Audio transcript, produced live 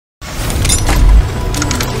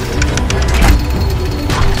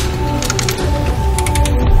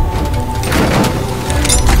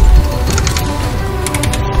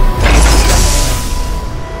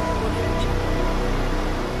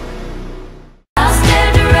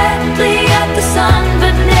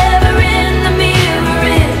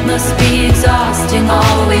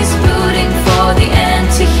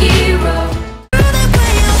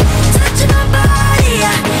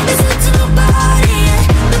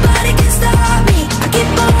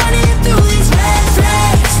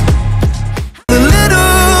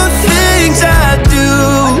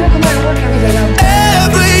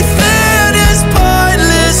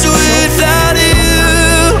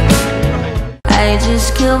I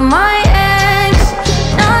just killed my ex.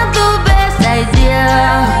 Not the best idea.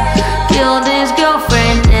 Killed his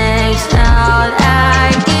girlfriend next. Now I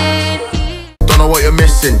get. Don't know what you're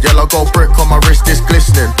missing. Yellow gold brick on my wrist is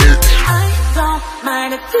glistening. I don't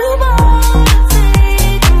mind if you won't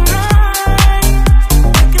take a ride.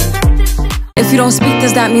 If you don't speak,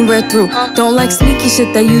 does that mean we're through? Don't like sneaky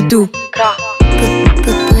shit that you do.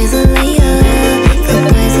 Good boy's a liar. Good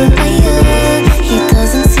boy's a liar. He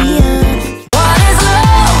doesn't see us. What is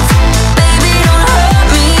love? Baby, don't hurt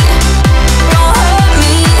me. Don't hurt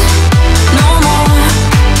me no more.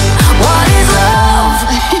 What is love?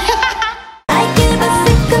 I give a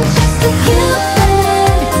second chance to you.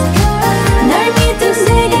 날 믿을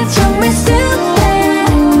세계 정말 super.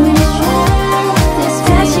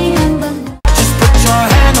 다시 한번. Just put your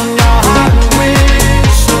hand on your heart and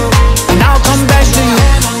wish, and I'll come back to you.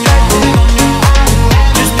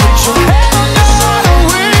 Just put your hand on your heart and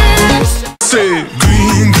wish. Say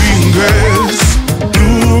green, green grass,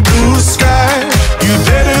 blue, blue sky. You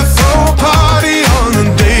didn't throw a party on the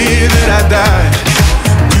day that I died.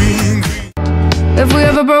 Green, green. If we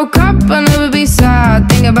ever broke up, I'd never be sad.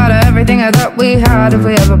 Think about everything I thought we had. If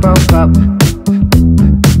we ever broke up.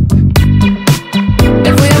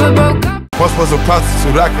 If we ever broke up. Once was a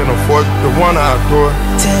prostitute I can afford, the one I adore.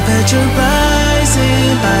 Temperature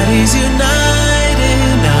rising, bodies united.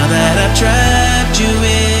 Now that I've trapped you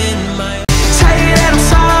in my. Tell you that I'm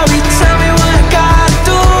sorry, tell me what I gotta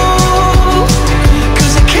do,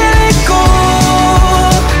 'cause I can't let go.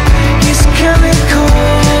 Yes, I can't let go.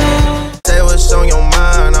 Say what's on your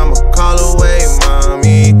mind, I'ma call away,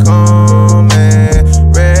 mommy. Come and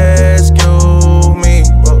rescue me.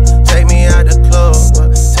 Whoa, take me out the club,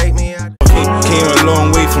 take me out. Came a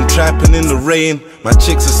long way from trapping in the rain. My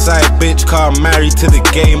chick's a side bitch, car married to the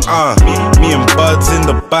game. Me and Buds in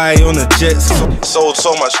Dubai on a jet. Sold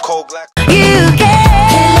so much coke like. You can.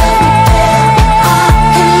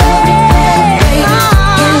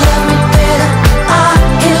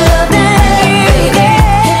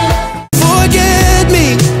 Forget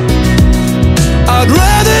me. I'd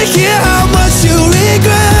rather hear how much you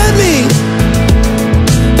regret me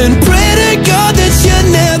and pray to God that you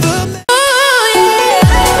never.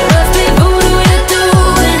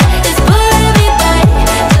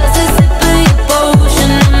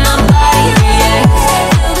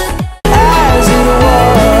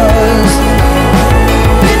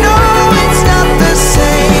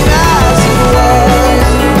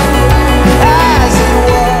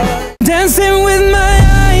 Dancing with my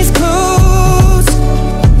eyes closed,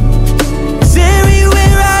 'cause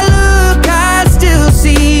everywhere I look I still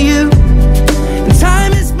see you, and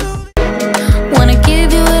time is moving. Wanna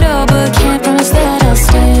give you it all, but can't promise that I'll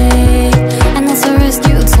stay. And that's the risk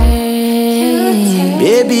you take.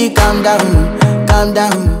 Baby, calm down, calm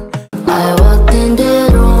down. I walked in the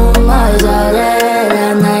room, eyes are red,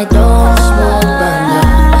 and I don't smoke, but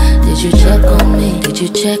now did you check on me? Did you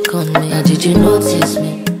check on me? Now did you notice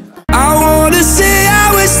me?